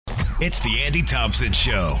It's the Andy Thompson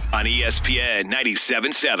Show on ESPN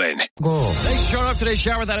 97.7. Thanks for showing up today's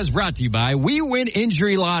shower. That is brought to you by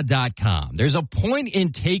WeWinInjuryLaw.com. There's a point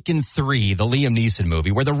in Taken 3, the Liam Neeson movie,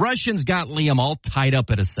 where the Russians got Liam all tied up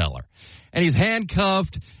at a cellar. And he's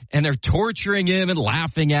handcuffed, and they're torturing him and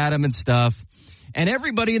laughing at him and stuff. And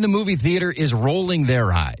everybody in the movie theater is rolling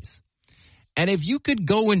their eyes. And if you could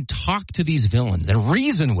go and talk to these villains and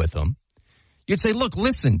reason with them, you'd say, look,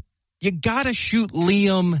 listen, you got to shoot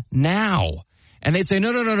Liam now. And they'd say,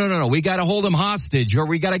 no. We got to hold him hostage, or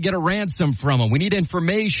we got to get a ransom from him. We need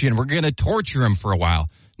information. We're going to torture him for a while.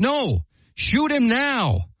 No, shoot him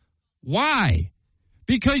now. Why?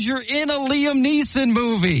 Because you're in a Liam Neeson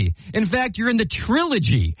movie. In fact, you're in the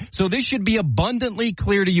trilogy. So this should be abundantly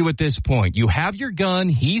clear to you at this point. You have your gun.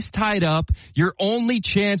 He's tied up. Your only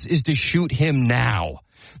chance is to shoot him now.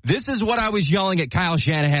 This is what I was yelling at Kyle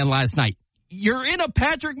Shanahan last night. You're in a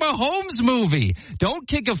Patrick Mahomes movie. Don't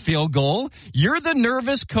kick a field goal. You're the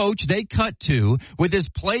nervous coach they cut to with his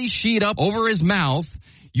play sheet up over his mouth.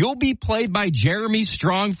 You'll be played by Jeremy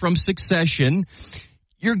Strong from Succession.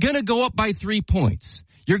 You're going to go up by 3 points.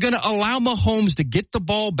 You're going to allow Mahomes to get the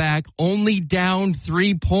ball back only down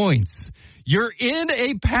 3 points. You're in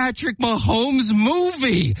a Patrick Mahomes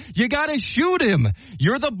movie. You got to shoot him.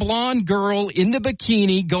 You're the blonde girl in the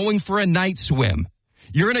bikini going for a night swim.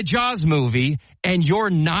 You're in a Jaws movie, and you're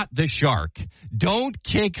not the shark. Don't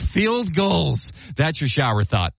kick field goals. That's your shower thought.